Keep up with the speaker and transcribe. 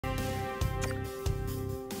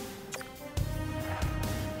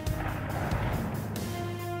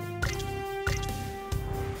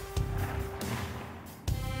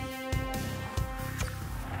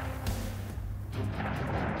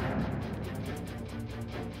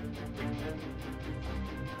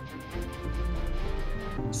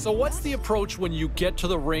So what's the approach when you get to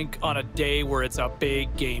the rink on a day where it's a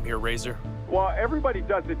big game here, Razor? Well, everybody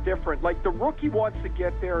does it different. Like, the rookie wants to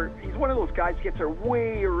get there. He's one of those guys who gets there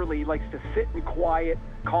way early. He likes to sit in quiet,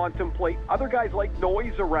 contemplate. Other guys like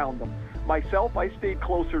noise around them. Myself, I stayed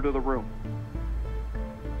closer to the room.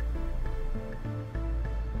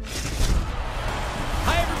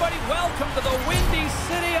 Hi, everybody. Welcome to the windy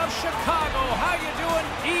city of Chicago. How you doing?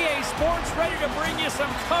 EA Sports ready to bring you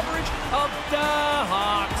some coverage of the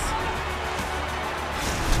Hawks.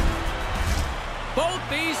 Both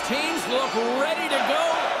these teams look ready to go,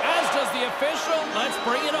 as does the official. Let's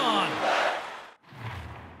bring it on.